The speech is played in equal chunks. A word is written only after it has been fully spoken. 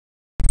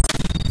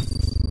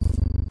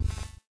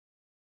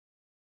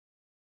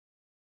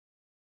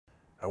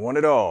I want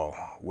it all.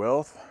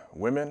 Wealth,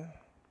 women,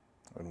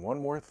 and one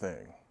more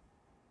thing.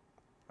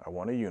 I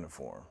want a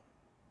uniform.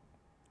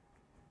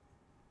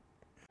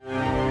 For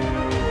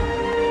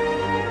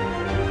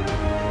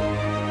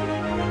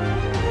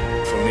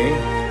me,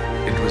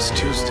 it was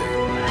Tuesday.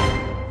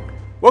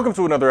 Welcome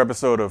to another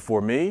episode of For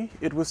Me,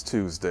 It Was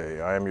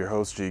Tuesday. I am your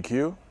host,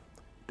 GQ.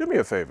 Do me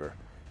a favor,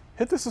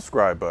 hit the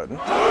subscribe button.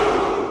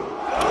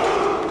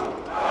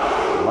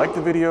 Like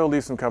the video,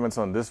 leave some comments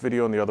on this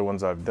video and the other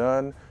ones I've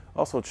done.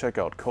 Also check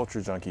out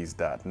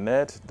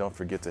culturejunkies.net. Don't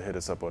forget to hit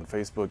us up on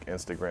Facebook,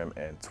 Instagram,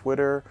 and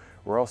Twitter.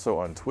 We're also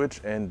on Twitch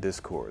and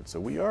Discord, so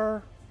we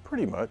are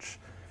pretty much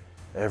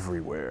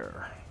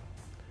everywhere.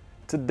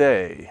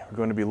 Today, we're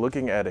going to be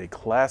looking at a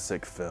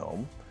classic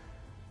film.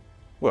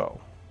 Well,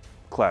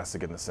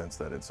 classic in the sense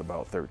that it's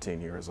about 13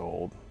 years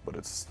old, but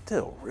it's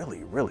still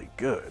really, really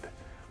good.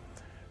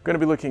 We're going to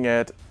be looking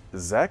at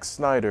Zack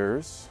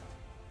Snyder's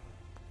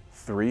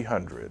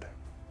 300.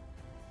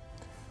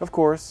 Of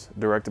course,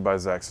 directed by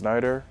Zack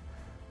Snyder,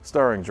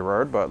 starring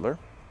Gerard Butler,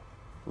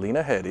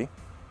 Lena Headey,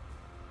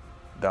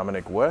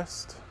 Dominic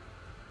West,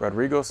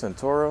 Rodrigo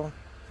Santoro,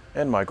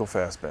 and Michael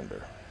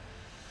Fassbender.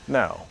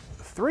 Now,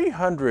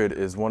 300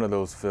 is one of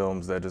those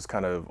films that just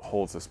kind of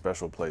holds a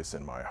special place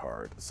in my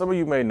heart. Some of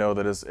you may know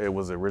that it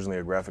was originally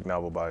a graphic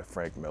novel by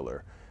Frank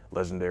Miller,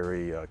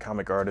 legendary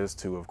comic artist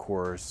who, of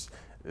course,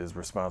 is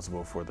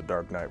responsible for The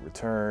Dark Knight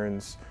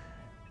Returns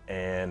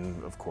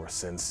and, of course,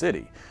 Sin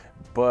City.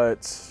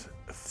 But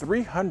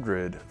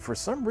 300, for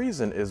some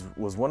reason,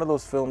 was one of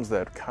those films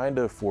that kind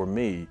of, for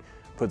me,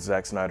 put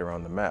Zack Snyder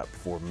on the map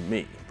for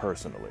me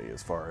personally,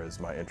 as far as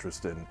my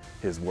interest in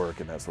his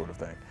work and that sort of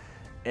thing.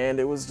 And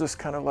it was just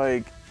kind of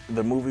like,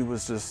 the movie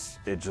was just,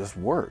 it just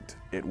worked.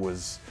 It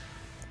was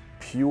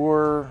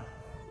pure,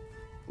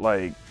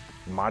 like,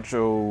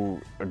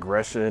 macho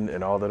aggression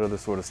and all that other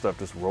sort of stuff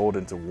just rolled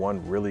into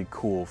one really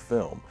cool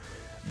film.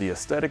 The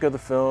aesthetic of the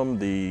film,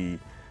 the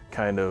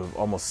kind of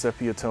almost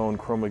sepia tone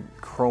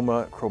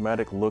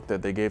chromatic look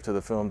that they gave to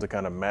the film to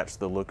kind of match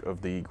the look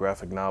of the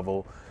graphic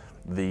novel,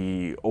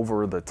 the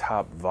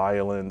over-the-top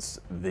violence,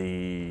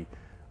 the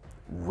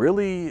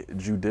really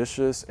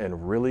judicious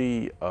and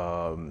really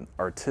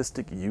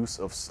artistic use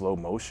of slow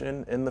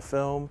motion in the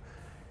film,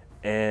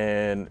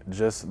 and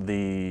just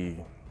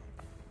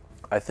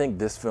I think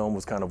this film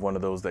was kind of one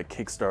of those that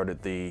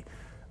kickstarted the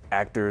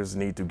actors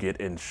need to get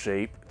in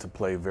shape to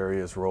play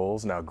various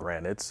roles. Now,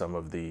 granted, some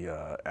of the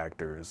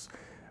actors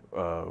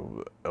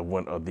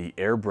went the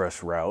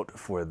airbrush route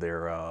for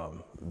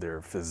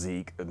their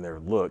physique and their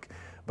look,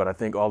 but I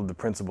think all of the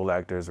principal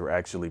actors were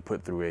actually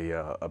put through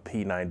a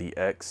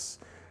P90X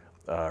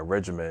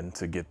regimen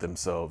to get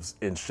themselves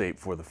in shape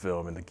for the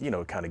film and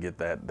to, kind of get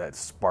that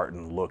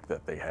Spartan look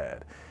that they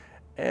had.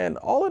 And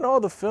all in all,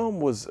 the film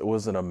was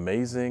an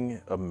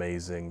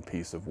amazing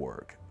piece of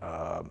work.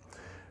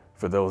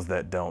 For those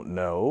that don't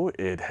know,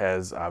 it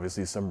has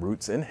obviously some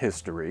roots in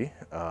history.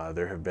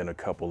 There have been a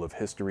couple of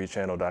History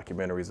Channel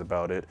documentaries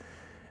about it,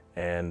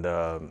 and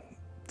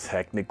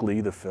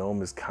technically the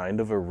film is kind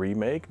of a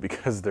remake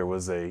because there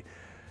was an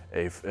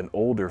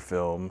older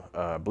film,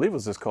 I believe it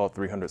was just called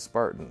 300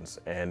 Spartans,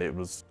 and it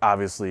was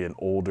obviously an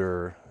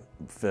older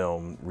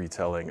film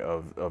retelling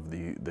of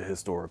the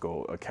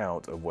historical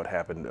account of what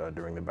happened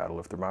during the Battle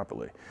of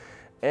Thermopylae.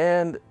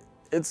 And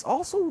it's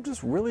also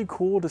just really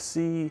cool to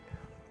see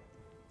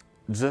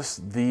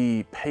just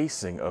the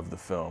pacing of the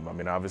film. I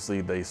mean, obviously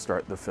they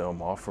start the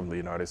film off from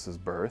Leonidas'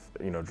 birth,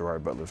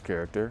 Gerard Butler's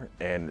character,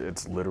 and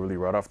it's literally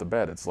right off the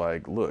bat. It's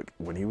like, look,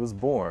 when he was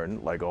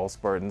born, like all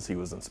Spartans, he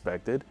was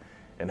inspected,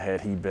 and had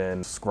he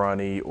been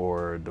scrawny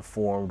or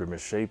deformed or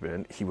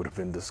misshapen, he would have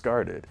been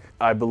discarded.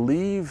 I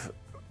believe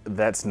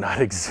that's not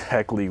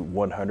exactly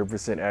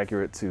 100%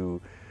 accurate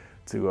to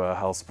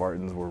how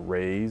Spartans were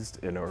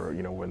raised or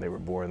when they were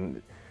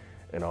born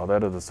and all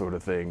that other sort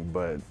of thing,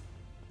 but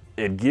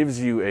it gives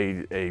you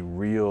a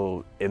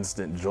real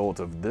instant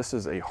jolt of this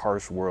is a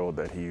harsh world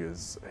that he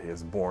is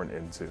born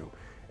into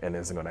and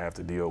is going to have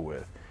to deal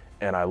with.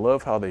 And I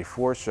love how they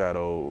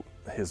foreshadow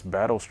his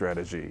battle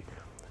strategy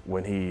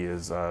when he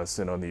is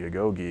sent on the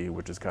Agoge,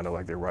 which is kind of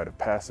like their rite of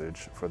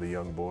passage for the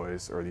young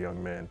boys or the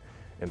young men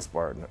in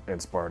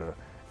Sparta.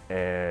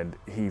 And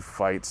he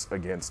fights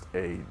against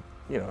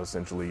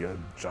essentially a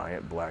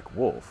giant black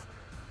wolf.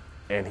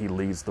 And he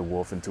leads the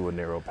wolf into a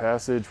narrow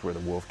passage where the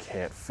wolf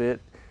can't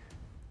fit,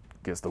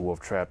 gets the wolf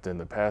trapped in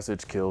the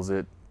passage, kills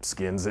it,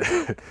 skins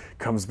it,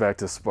 comes back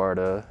to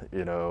Sparta,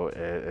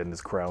 and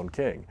is crowned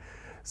king.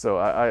 So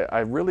I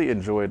really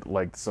enjoyed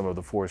like some of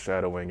the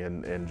foreshadowing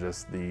and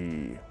just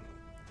the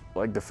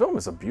film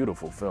is a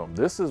beautiful film.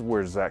 This is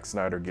where Zack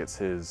Snyder gets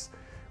his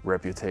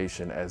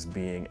reputation as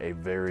being a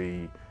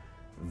very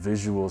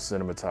visual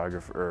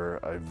cinematographer,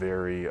 a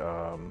very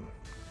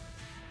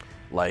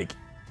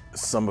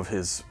some of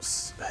his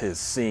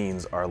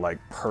scenes are like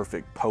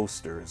perfect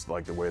posters,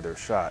 like the way they're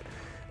shot.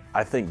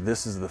 I think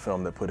this is the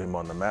film that put him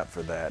on the map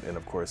for that, and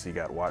of course he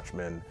got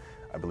Watchmen,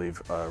 I believe,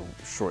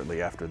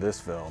 shortly after this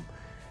film.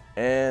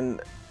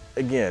 And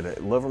again,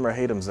 love him or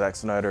hate him, Zack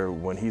Snyder,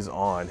 when he's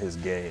on his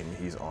game,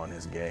 he's on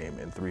his game.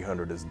 And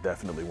 300 is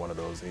definitely one of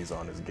those, and he's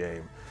on his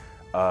game.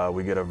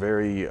 We get a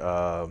very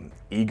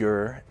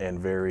eager and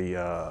very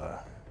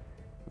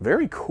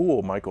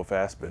cool Michael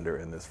Fassbender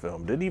in this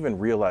film. Didn't even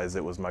realize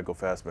it was Michael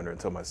Fassbender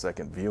until my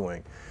second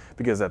viewing,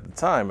 because at the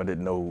time I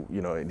didn't know,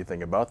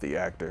 anything about the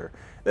actor.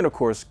 Then of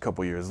course, a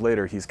couple years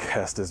later, he's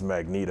cast as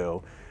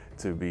Magneto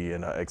to be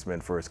in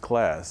X-Men First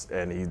Class,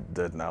 and he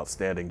did an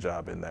outstanding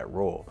job in that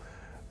role.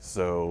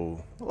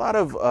 So a lot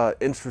of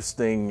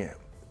interesting,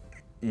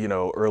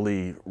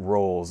 early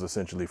roles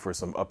essentially for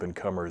some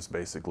up-and-comers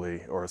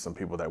basically, or some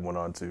people that went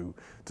on to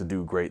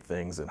do great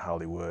things in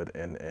Hollywood,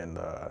 and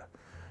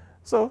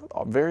so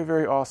very,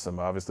 very awesome.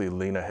 Obviously,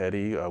 Lena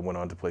Headey went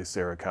on to play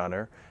Sarah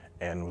Connor,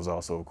 and was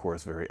also, of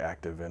course, very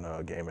active in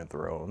Game of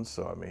Thrones.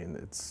 So I mean,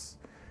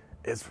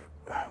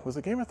 was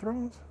it Game of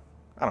Thrones?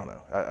 I don't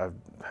know. I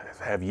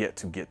have yet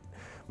to get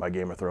my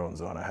Game of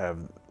Thrones on. I have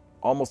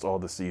almost all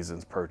the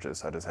seasons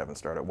purchased. I just haven't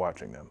started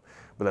watching them.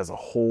 But that's a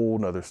whole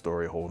nother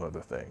story, a whole nother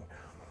thing.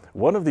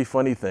 One of the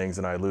funny things,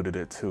 and I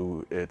alluded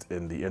to it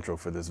in the intro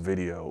for this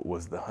video,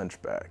 was the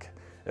Hunchback,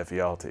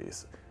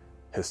 Ephialtes.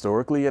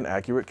 Historically an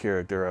accurate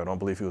character. I don't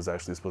believe he was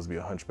actually supposed to be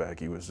a hunchback.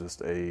 He was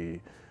just a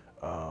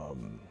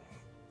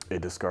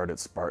discarded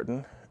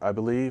Spartan, I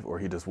believe, or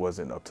he just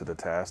wasn't up to the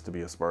task to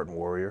be a Spartan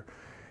warrior.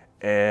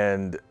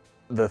 And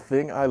the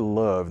thing I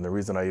love, and the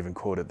reason I even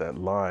quoted that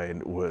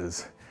line,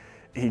 was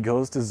he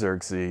goes to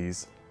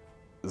Xerxes.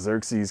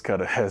 Xerxes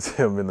kind of has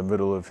him in the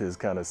middle of his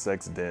kind of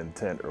sex den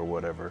tent or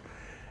whatever.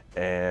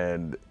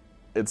 And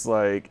it's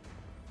like,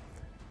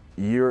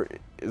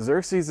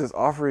 Xerxes is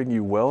offering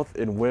you wealth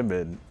and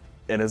women.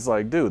 And it's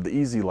like, dude, the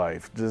easy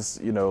life,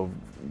 just,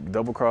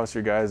 double cross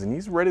your guys, and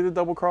he's ready to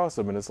double cross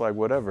them, and it's like,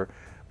 whatever.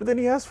 But then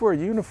he asks for a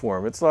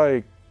uniform. It's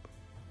like,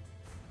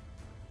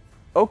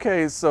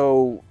 okay,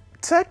 so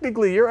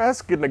technically you're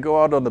asking to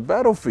go out on the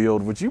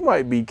battlefield, which you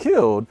might be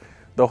killed.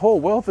 The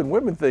whole wealth and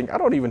women thing, I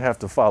don't even have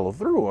to follow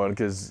through on,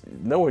 because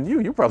knowing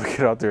you probably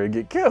get out there and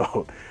get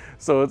killed.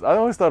 So I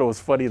always thought it was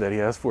funny that he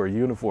asked for a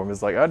uniform.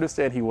 It's like, I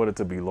understand he wanted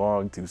to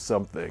belong to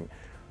something,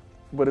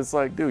 but it's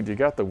like, dude, you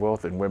got the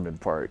wealth and women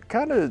part.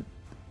 Kind of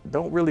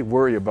don't really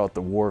worry about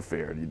the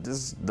warfare. You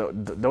just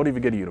don't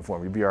even get a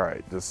uniform. You'll be all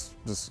right. Just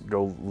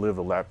go live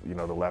the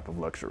lap of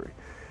luxury.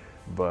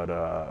 But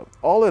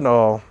all in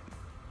all,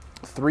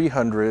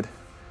 300.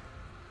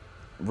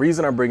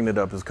 Reason I'm bringing it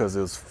up is because it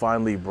was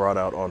finally brought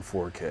out on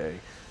 4K.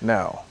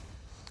 Now,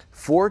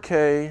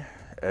 4K,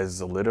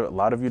 as a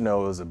lot of you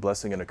know, is a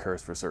blessing and a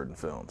curse for certain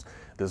films.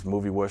 This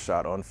movie was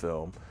shot on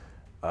film.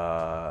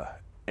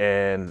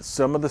 And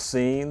some of the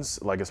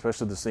scenes, like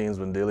especially the scenes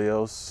when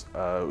Delios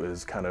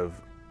is kind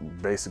of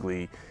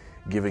basically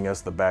giving us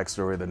the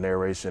backstory, the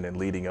narration, and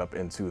leading up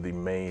into the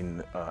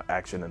main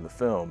action in the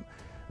film,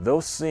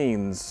 those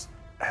scenes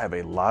have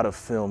a lot of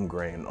film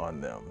grain on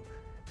them.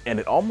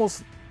 And it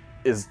almost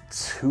is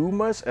too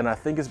much, and I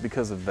think it's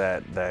because of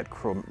that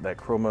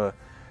chroma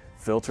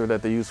filter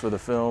that they use for the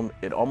film.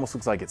 It almost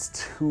looks like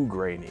it's too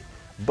grainy,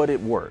 but it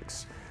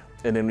works.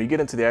 And then when you get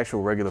into the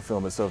actual regular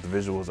film itself, the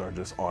visuals are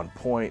just on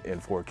point.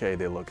 In 4K,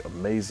 they look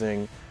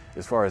amazing.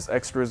 As far as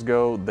extras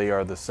go, they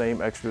are the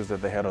same extras that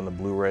they had on the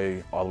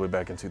Blu-ray all the way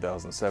back in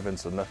 2007,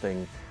 so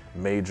nothing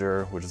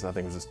major, which is, I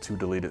think, was just 2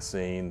 deleted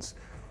scenes,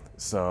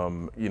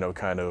 some,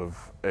 kind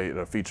of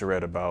a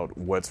featurette about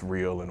what's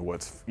real and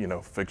what's,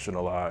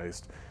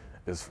 fictionalized,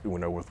 is,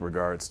 with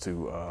regards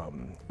to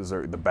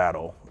the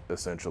battle,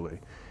 essentially.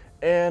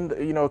 And,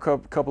 a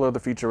couple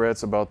other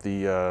featurettes about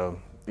the,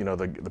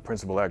 the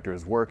principal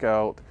actor's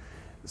workout,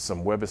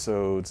 some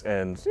webisodes,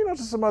 and,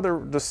 just some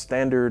other, just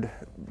standard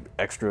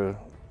extra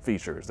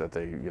features that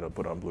they,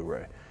 put on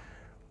Blu-ray.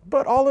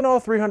 But all in all,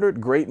 300,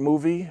 great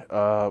movie.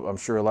 I'm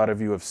sure a lot of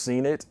you have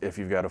seen it. If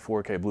you've got a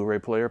 4K Blu-ray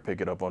player, pick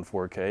it up on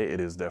 4K. It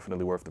is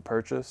definitely worth the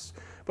purchase.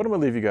 But I'm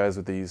gonna leave you guys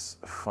with these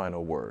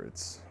final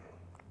words.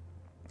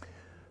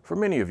 For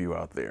many of you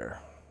out there,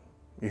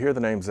 you hear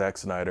the name Zack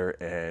Snyder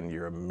and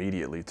you're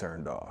immediately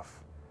turned off.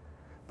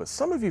 But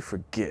some of you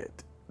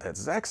forget that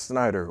Zack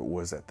Snyder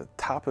was at the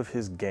top of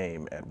his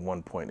game at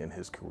one point in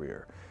his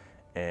career.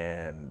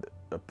 And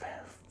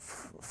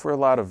for a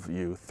lot of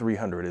you,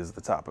 300 is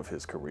the top of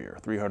his career.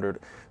 300,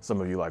 some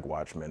of you like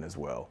Watchmen as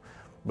well.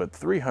 But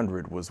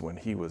 300 was when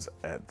he was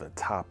at the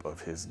top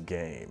of his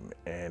game,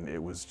 and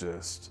it was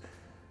just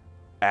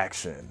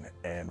action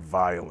and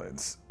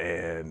violence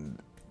and,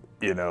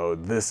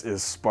 this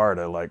is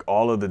Sparta, like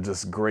all of the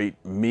just great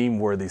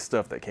meme-worthy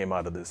stuff that came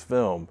out of this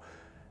film.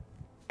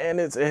 And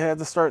it had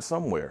to start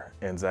somewhere,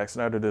 and Zack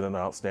Snyder did an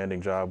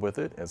outstanding job with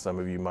it, and some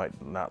of you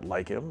might not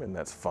like him, and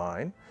that's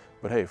fine.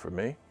 But hey, for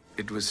me,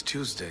 it was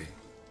Tuesday.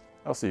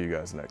 I'll see you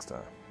guys next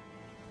time.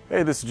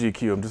 Hey, this is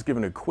GQ. I'm just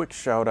giving a quick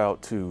shout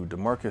out to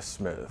DeMarcus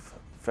Smith,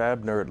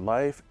 Fab Nerd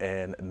Life,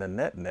 and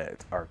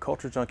Net, our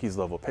Culture Junkies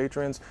level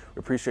patrons. We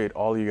appreciate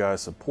all you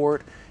guys'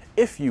 support.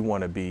 If you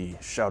want to be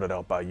shouted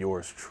out by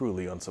yours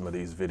truly on some of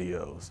these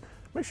videos,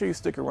 make sure you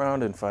stick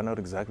around and find out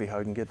exactly how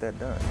you can get that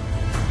done.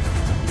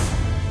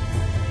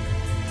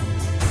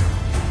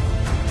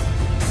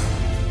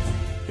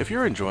 If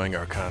you're enjoying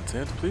our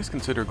content, please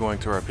consider going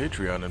to our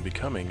Patreon and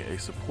becoming a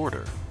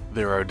supporter.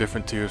 There are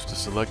different tiers to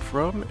select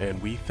from,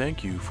 and we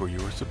thank you for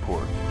your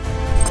support.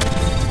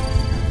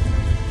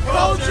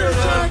 Culture